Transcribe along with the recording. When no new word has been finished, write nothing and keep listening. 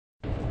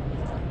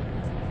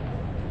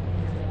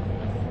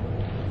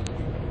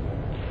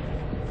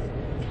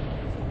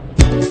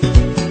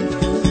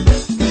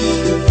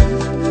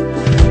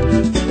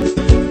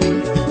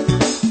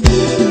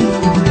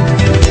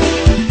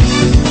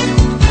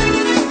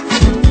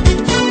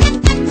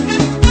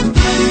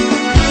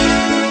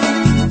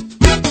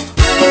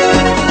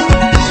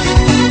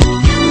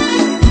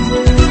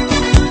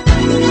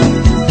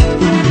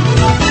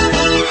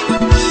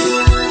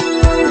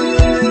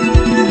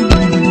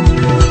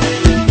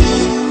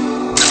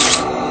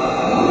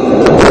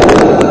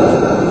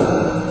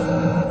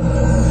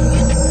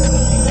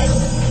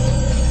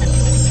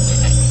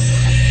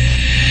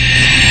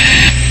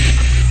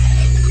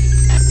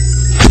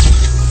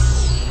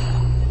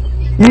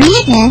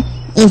Matter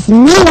is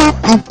made up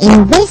of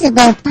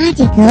invisible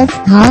particles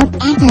called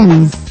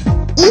atoms.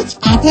 Each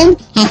atom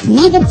has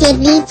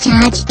negatively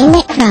charged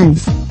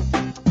electrons.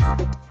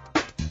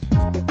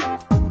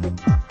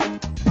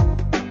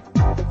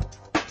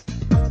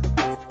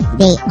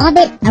 They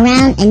orbit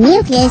around a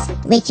nucleus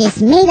which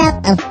is made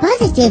up of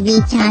positively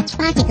charged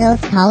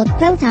particles called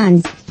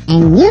protons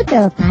and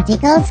neutral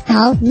particles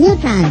called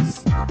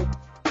neutrons.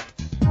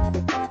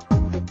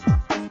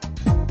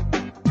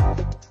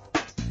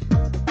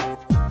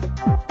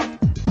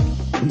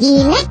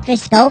 The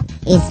electroscope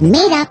is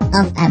made up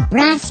of a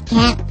brass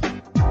cap,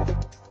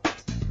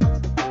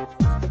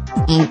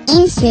 an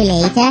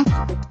insulator,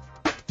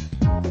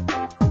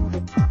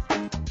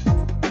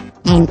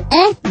 an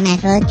earth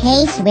metal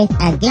case with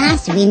a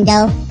glass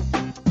window,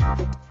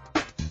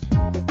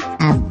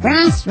 a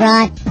brass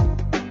rod,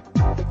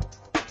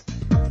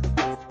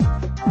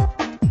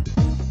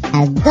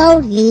 a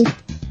gold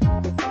leaf,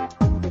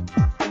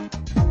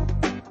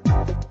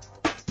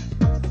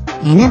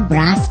 and a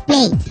brass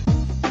plate.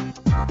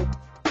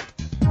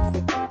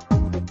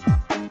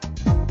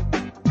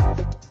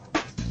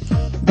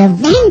 The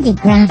Van de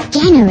Graaff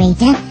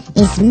generator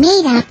is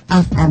made up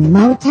of a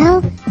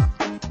motor,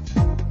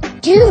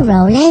 2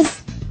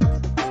 rollers,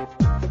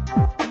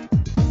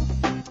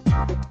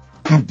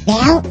 a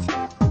belt,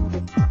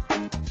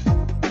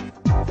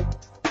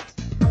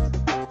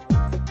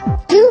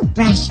 2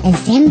 brush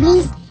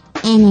assemblies,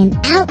 and an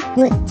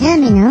output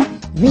terminal,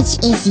 which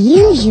is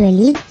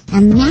usually a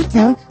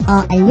metal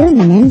or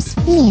aluminum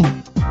sphere.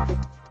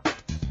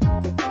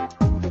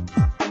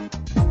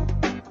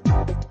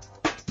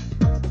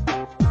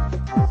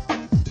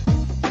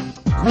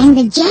 When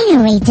the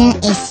generator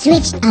is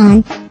switched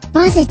on,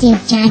 positive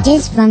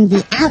charges from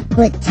the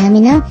output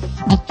terminal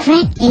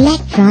attract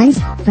electrons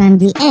from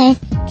the earth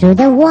through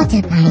the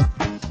water pipe.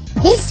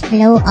 This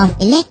flow of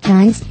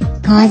electrons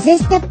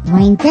causes the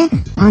pointer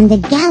on the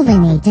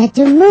galvanometer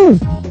to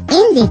move,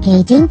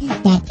 indicating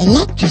that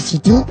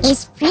electricity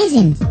is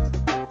present.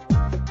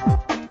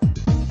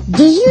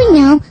 Do you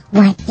know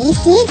what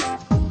this is?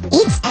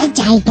 It's a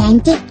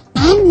gigantic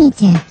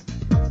ammeter.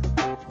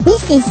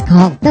 This is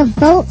called the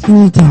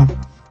voltmeter.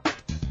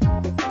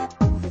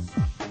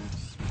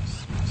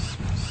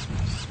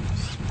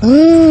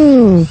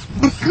 Ooh,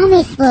 a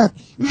comic book,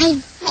 my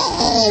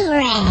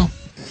favorite.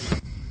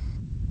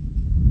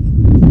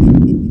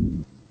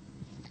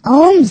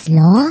 Ohm's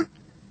law?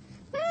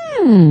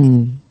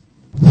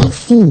 Let's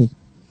see.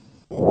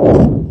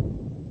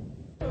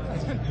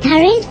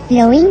 Current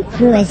flowing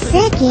through a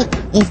circuit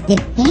is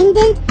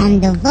dependent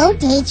on the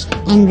voltage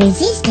and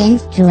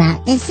resistance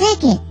throughout the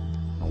circuit.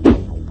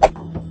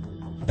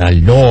 The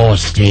law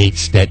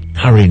states that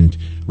current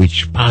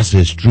which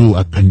passes through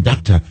a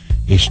conductor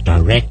is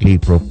directly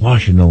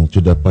proportional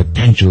to the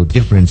potential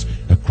difference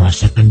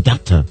across a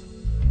conductor.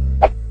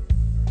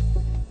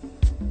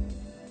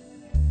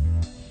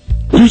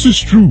 This is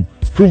true,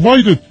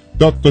 provided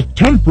that the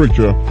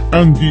temperature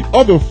and the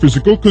other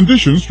physical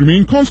conditions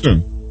remain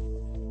constant.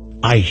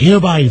 I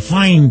hereby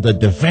find the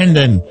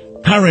defendant,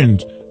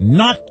 Current,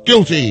 not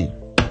guilty.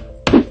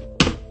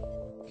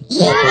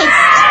 Yes,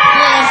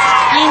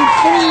 I'm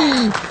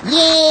free.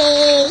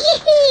 Yay!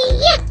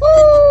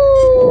 Yahoo!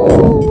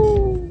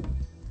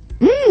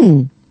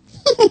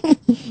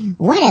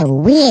 What a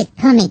weird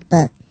comic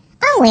book.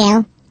 Oh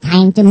well,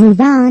 time to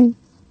move on.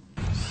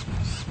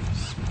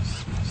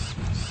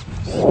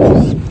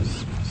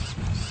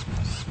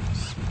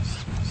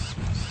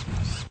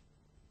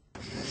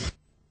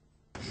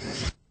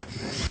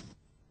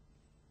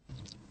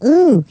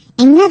 Ooh,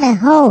 another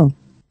hole.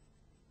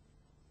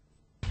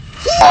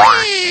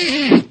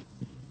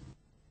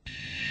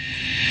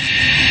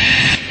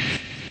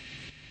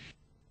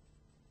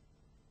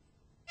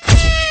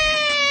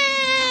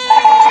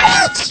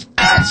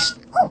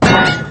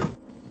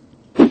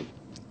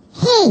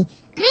 Hey,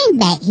 I'm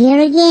back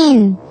here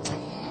again.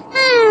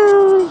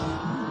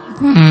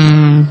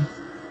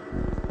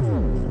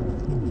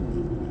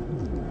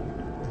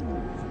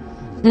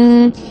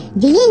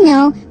 Do you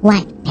know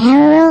what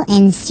parallel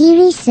and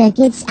series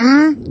circuits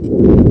are?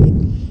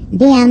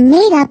 They are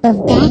made up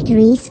of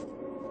batteries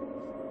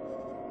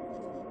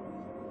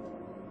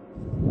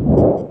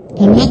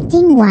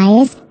connecting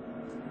wires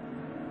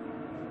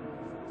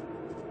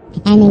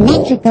and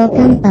electrical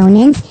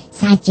components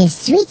such as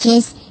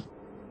switches,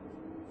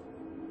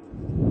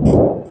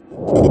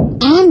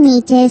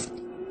 ammeters,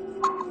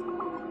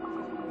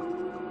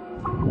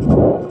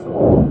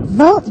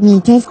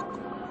 voltmeters,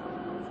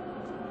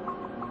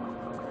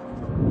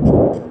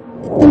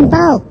 and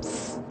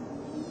bulbs.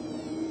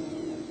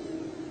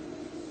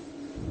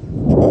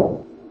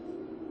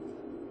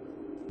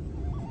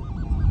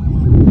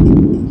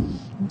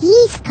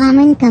 These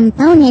common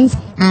components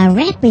are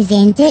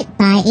represented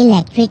by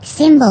electric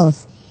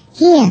symbols.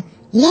 Here,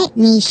 let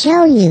me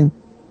show you.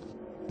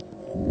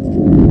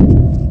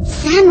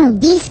 Some of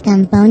these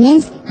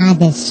components are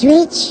the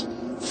switch,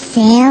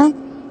 cell,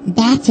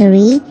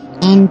 battery,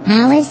 and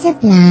power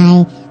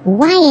supply,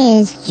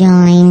 wires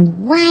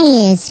joined,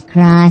 wires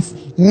crossed,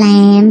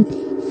 lamp,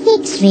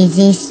 fixed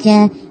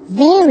resistor,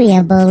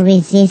 variable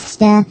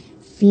resistor,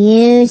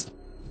 fuse,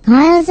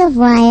 coils of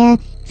wire,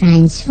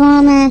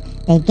 transformer,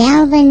 the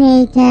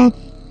galvanator,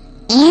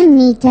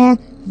 ammeter,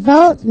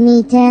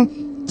 voltmeter,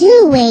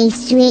 two-way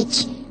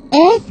switch,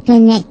 earth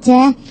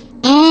connector,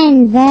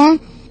 and the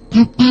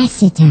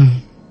capacitor.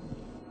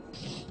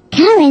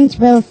 Current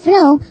will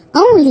flow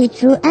only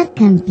through a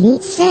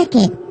complete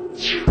circuit.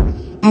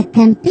 A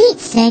complete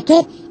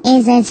circuit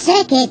is a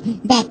circuit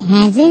that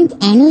hasn't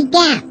any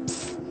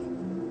gaps.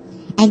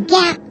 A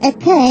gap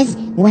occurs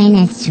when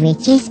a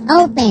switch is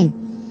open.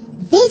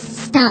 This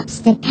stops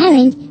the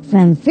current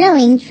from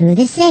flowing through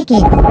the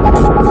circuit.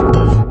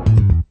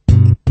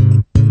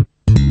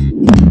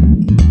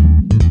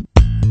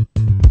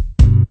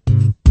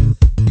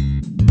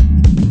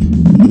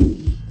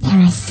 There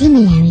are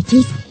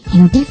similarities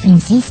and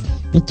differences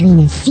between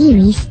a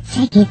series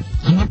circuit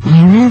and a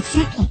parallel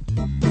circuit.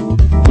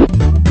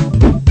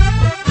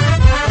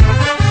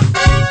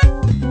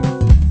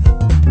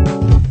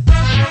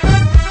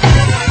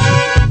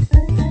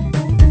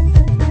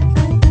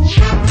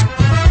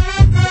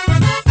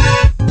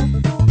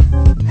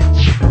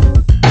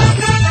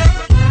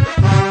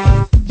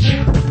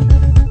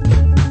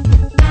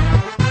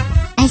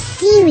 A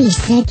series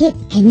circuit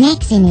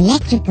connects an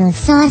electrical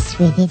source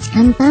with its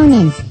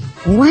components,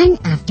 one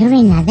after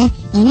another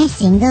in a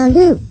single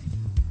loop.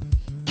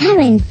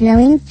 Current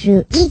flowing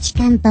through each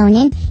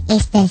component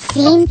is the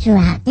same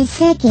throughout the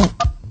circuit.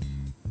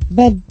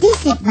 The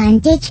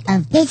disadvantage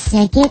of this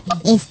circuit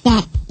is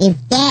that if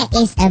there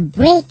is a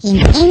break in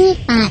any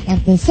part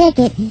of the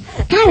circuit,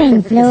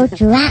 current flow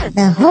throughout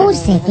the whole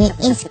circuit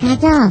is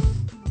cut off.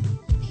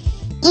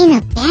 In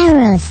a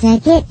parallel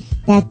circuit,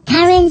 the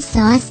current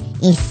source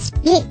is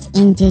split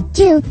into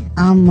two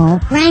or more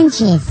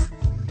branches.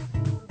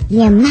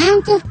 The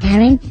amount of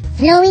current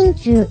flowing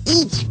through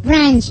each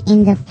branch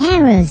in the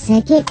parallel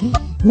circuit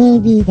may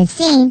be the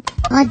same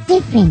or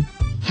different.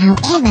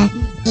 However,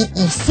 it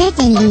is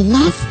certainly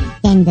less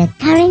than the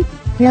current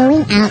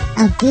flowing out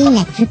of the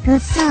electrical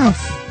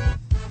source.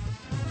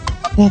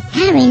 The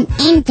current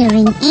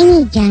entering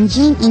any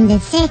junction in the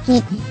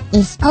circuit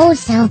is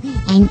also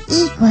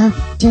equal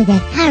to the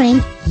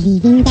current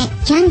leaving that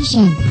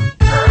junction.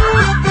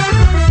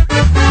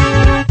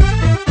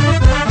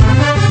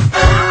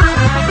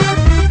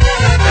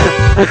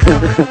 So,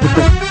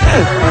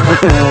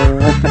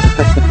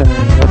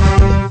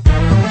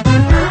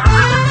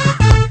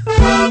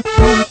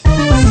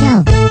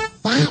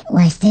 that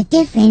was the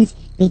difference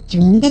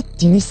between the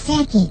two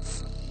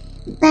circuits.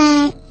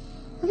 But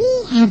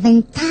we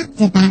haven't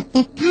talked about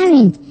the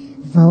current,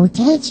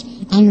 voltage,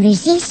 and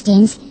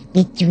resistance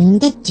between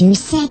the two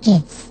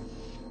circuits.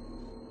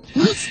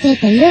 Let's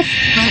take a look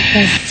at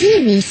the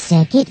series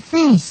circuit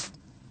first.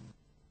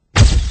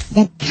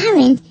 The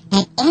current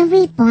at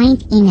every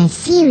point in a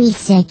series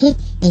circuit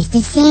is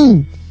the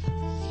same.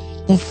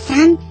 The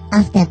sum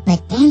of the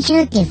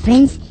potential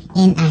difference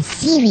in a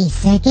series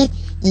circuit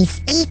is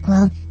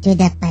equal to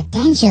the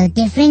potential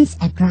difference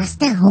across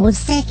the whole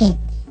circuit.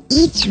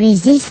 Each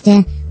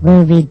resistor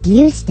will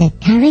reduce the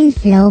current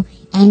flow,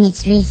 and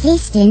its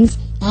resistance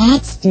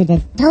adds to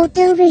the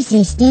total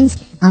resistance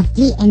of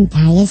the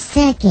entire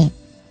circuit.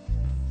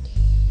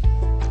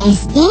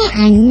 As there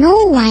are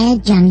no wire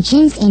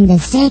junctions in the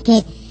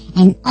circuit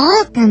and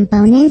all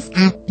components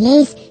are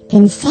placed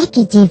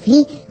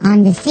consecutively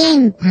on the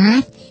same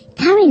path,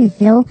 current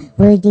flow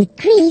will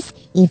decrease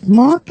if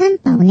more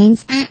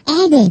components are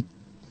added.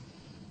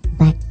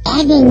 But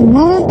adding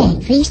more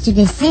batteries to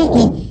the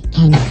circuit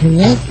can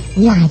create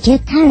larger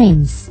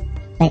currents.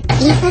 But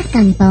if a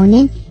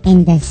component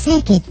in the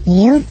circuit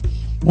fails,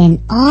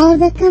 then all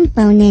the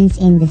components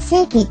in the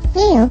circuit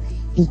fail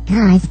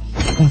because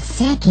the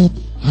circuit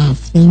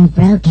has been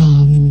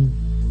broken.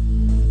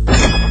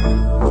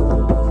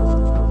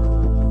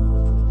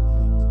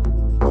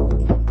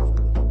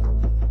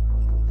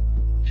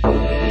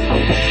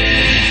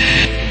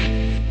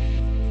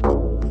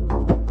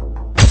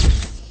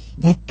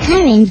 The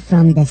current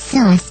from the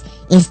source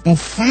is the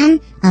sum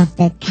of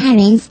the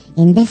currents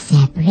in the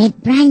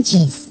separate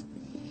branches.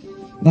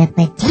 The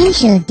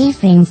potential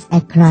difference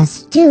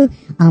across two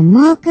or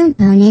more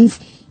components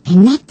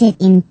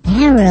connected in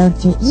parallel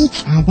to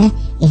each other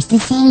is the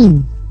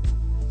same.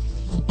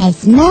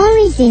 As more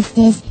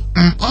resistors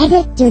are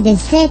added to the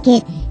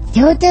circuit,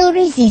 total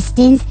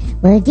resistance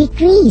will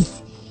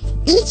decrease.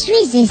 Each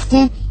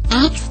resistor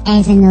acts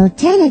as an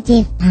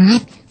alternative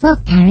path for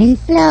current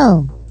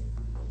flow.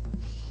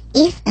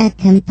 If a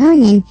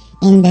component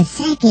in the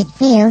circuit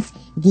fails,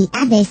 the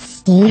others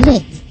stay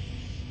lit.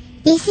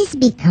 This is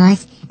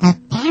because a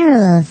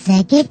parallel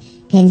circuit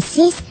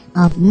consists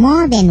of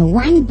more than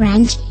one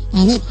branch,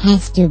 and it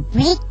has to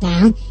break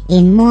down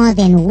in more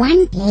than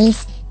one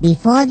place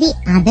before the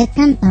other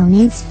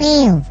components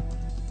fail.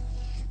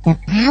 The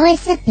power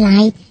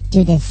supplied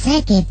to the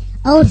circuit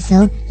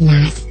also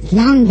lasts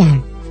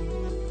longer.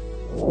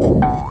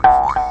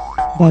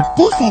 The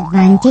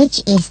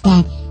disadvantage is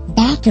that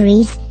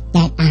batteries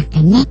that are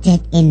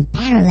connected in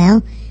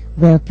parallel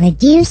will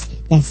produce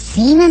the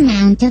same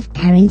amount of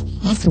current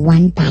as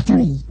one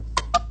battery.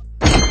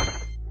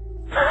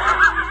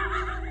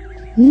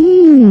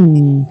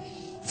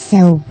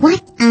 So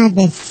what are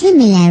the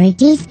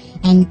similarities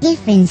and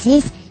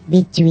differences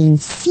between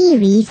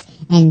series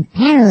and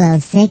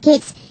parallel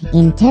circuits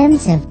in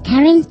terms of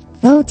current,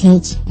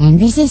 voltage,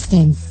 and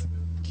resistance?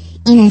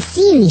 In a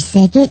series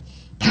circuit,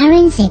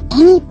 currents at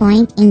any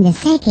point in the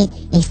circuit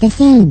is the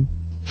same.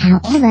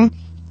 However,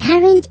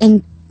 current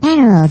in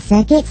parallel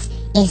circuits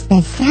is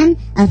the sum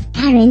of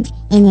current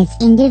in its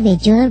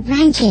individual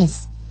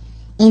branches.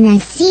 In a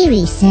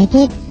series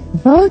circuit,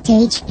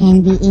 voltage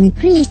can be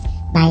increased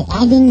by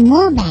adding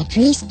more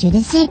batteries to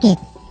the circuit.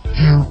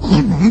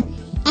 However,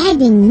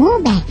 adding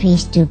more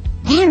batteries to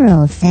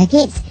parallel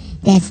circuits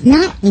does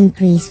not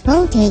increase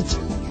voltage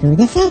through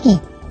the circuit.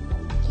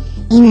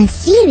 In a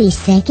series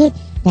circuit,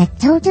 the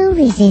total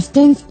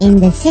resistance in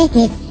the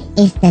circuit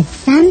is the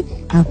sum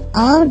of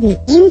all the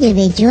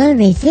individual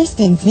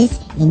resistances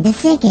in the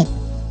circuit.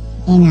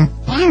 In a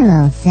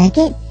parallel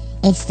circuit,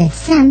 it's the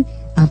sum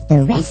of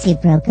the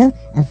reciprocal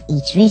of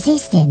each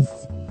resistance.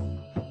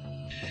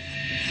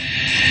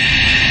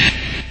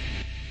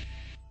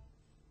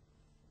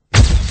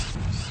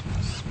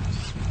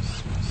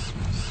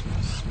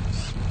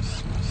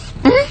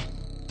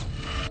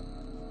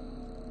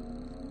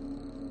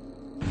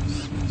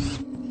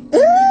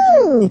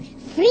 Ooh,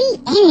 free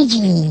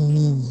energy.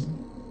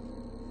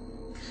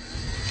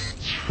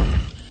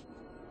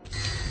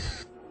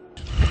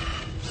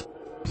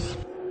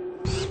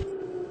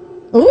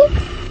 Ooh.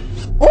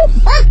 Ooh.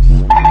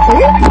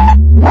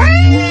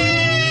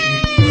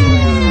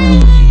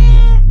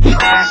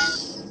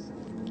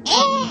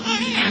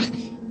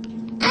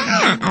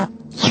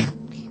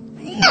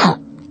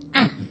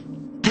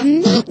 A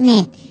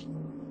magnet.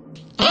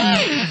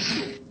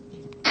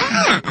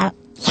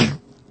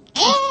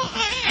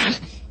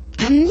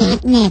 A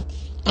magnet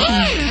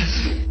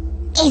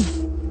is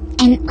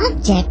an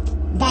object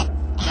that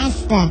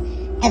has the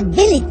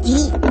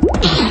ability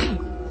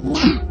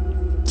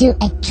to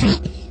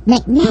attract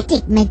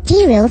magnetic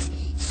materials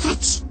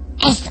such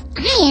as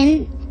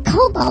iron,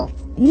 cobalt,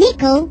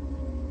 nickel,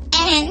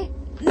 and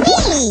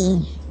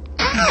me.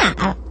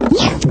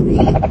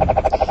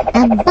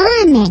 A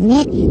bar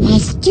magnet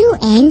has two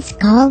ends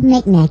called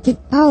magnetic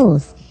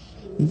poles.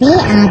 They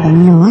are the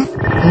north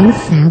and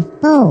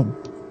south pole.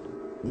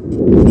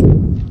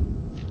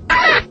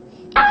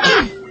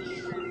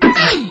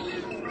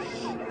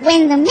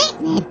 When the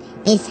magnet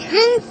is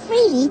hung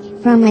freely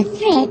from a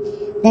thread,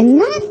 the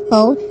north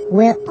pole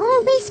will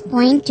always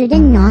point to the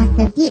north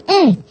of the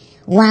earth,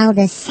 while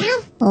the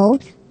south pole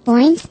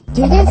points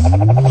to the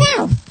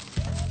south.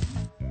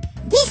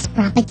 This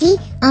property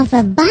of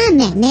a bar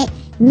magnet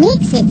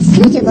makes it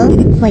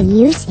suitable for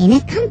use in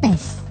a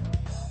compass.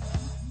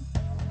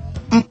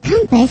 A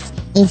compass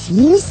is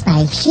used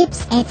by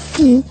ships at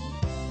sea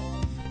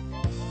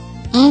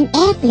and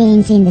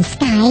airplanes in the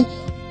sky.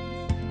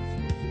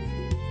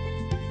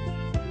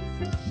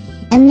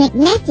 A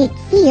magnetic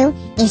field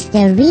is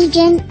the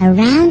region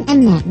around a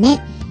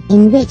magnet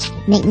in which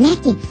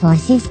magnetic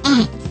forces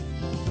act.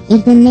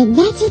 If the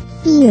magnetic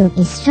field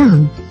is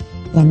strong,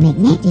 the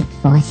magnetic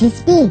force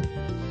is big.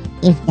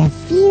 If the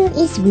field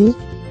is weak,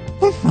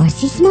 the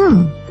force is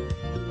small.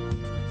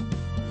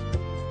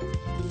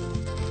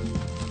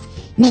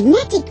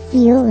 Magnetic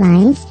field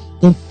lines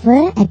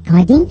differ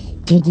according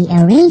to the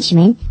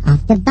arrangement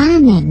of the bar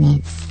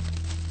magnets.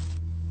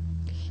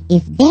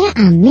 If there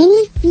are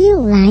many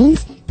field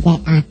lines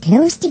that are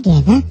close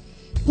together,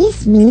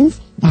 this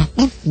means that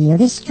the field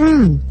is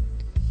strong.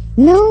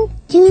 No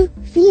two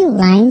field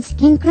lines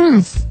can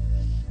cross.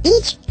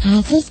 Each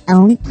has its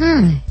own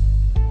power.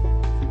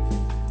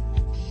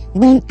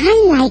 When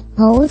unlike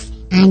poles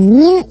are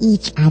near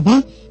each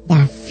other,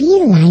 the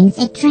field lines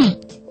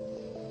attract.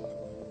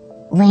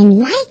 When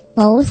like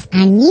poles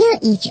are near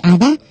each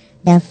other,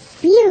 the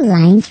field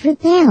lines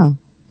repel.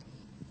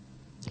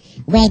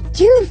 Where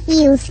two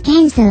fields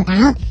cancel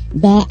out,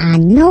 there are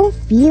no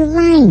field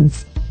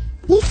lines.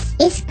 This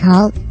is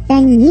called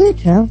the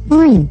neutral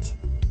point.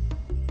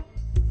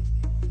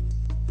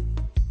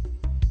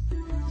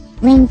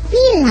 When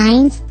field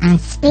lines are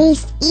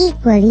spaced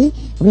equally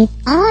with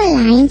all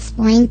lines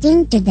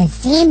pointing to the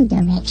same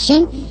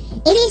direction,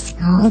 it is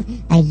called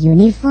a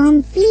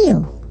uniform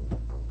field.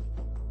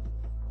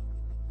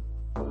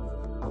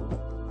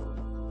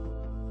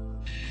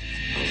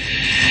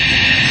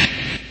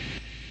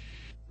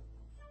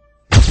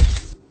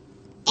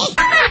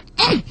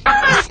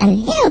 A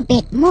little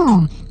bit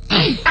more.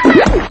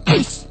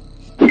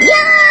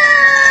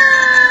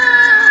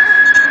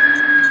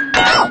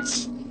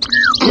 Ouch!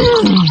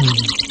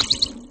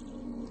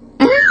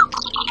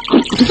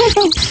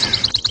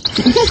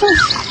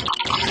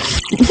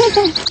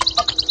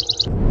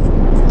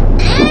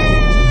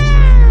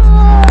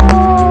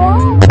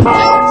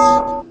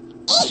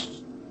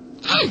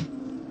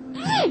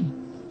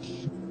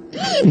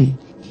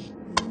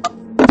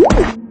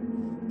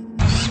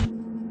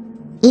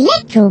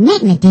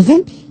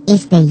 Electromagnetism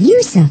is the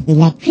use of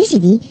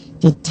electricity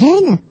to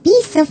turn a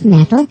piece of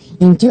metal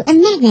into a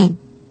magnet.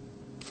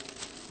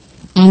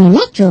 An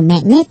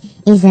electromagnet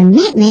is a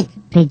magnet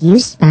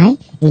produced by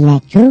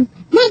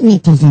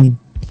electromagnetism.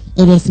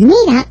 It is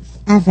made up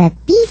of a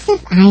piece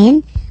of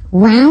iron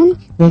wound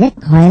with a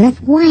coil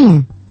of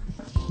wire.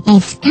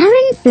 As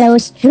current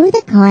flows through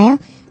the coil,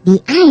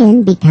 the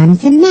iron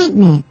becomes a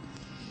magnet.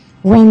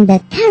 When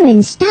the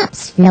current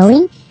stops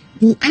flowing,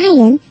 the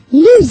iron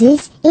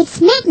loses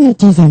its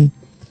magnetism.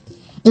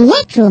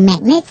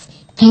 Electromagnets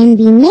can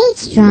be made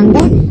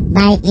stronger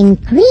by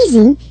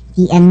increasing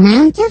the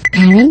amount of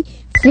current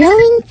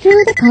flowing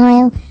through the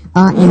coil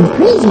or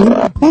increasing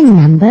the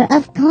number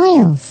of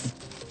coils.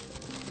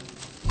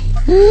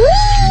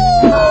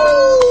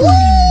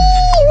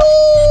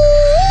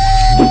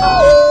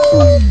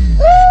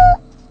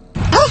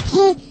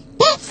 Okay,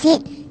 that's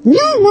it.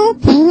 No more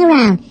playing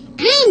around.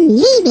 I'm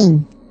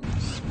leaving.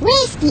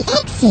 Where's the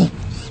exit?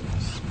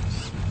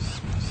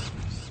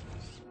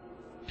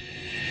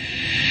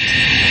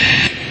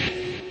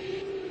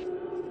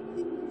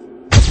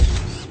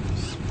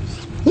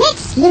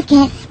 Let's look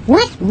at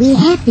what we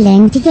have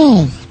learned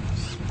today.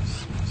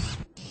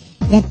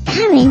 The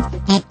current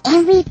at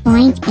every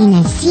point in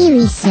a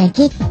series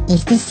circuit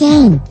is the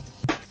same.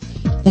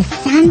 The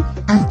sum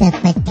of the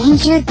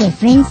potential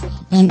difference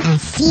in a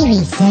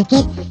series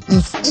circuit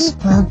is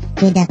equal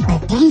to the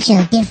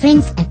potential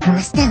difference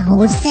across the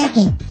whole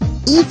circuit.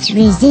 Each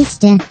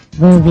resistor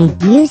will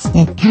reduce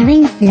the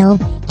current flow,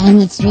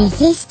 and its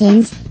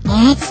resistance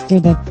adds to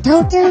the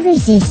total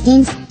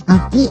resistance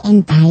of the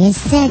entire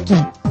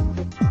circuit.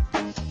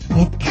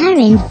 The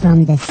current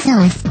from the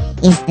source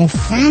is the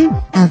sum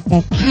of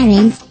the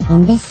currents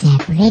in the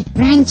separate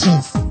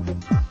branches.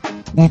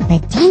 The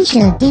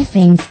potential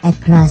difference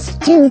across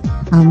two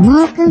or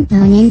more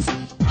components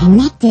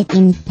connected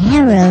in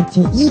parallel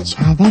to each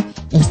other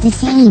is the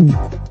same.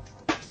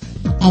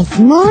 As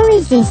more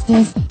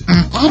resistors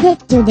are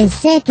added to the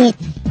circuit,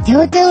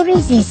 total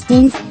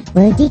resistance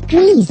will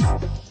decrease.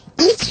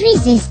 Each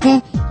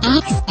resistor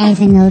acts as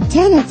an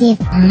alternative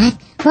path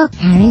for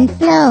current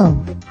flow.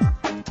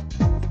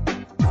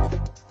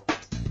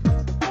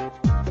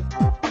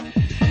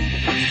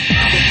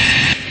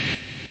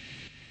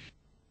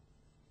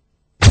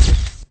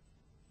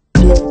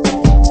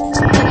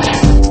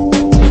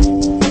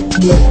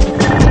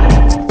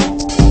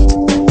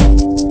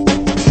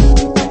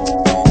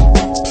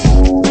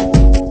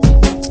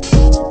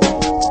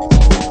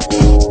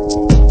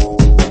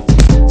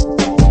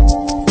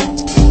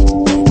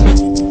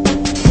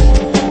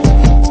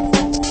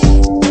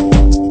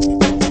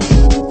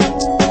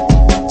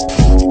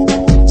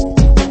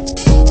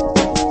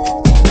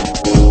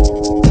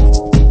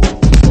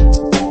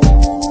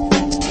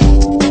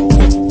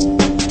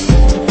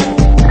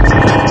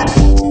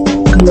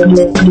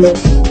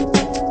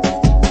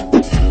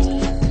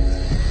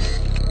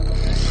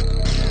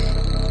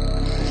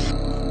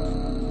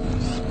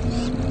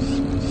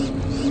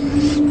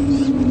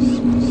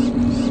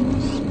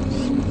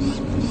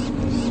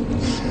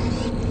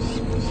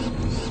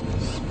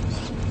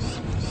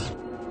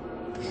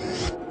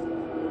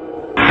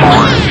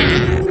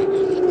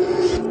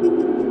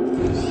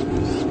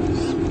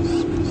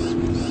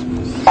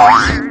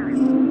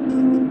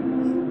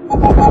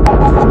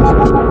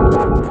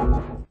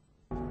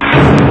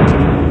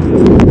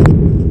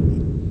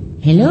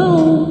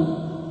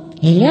 Hello?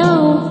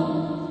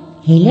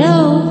 Hello?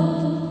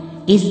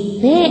 Hello? Is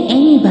there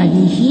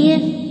anybody here?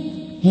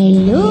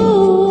 Hello?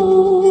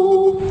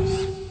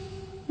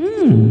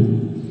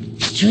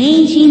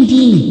 Strange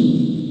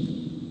indeed.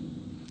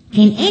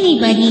 Can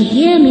anybody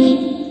hear me?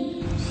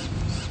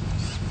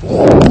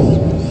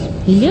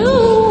 Hello?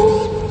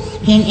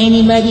 Can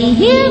anybody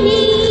hear me?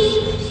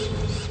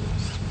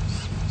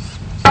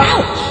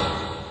 Ouch!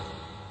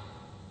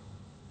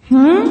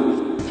 Huh?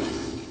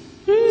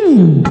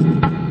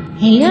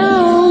 Hello?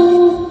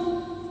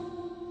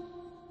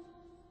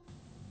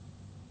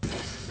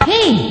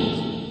 Hey!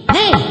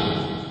 Hey!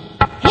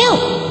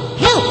 Help!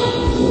 Help!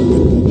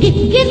 Get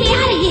me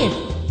out of here!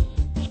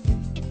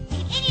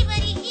 Can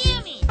anybody hear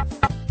me?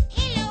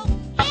 Hello?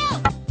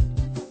 Help!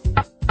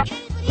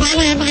 Blah,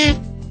 blah,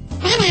 blah.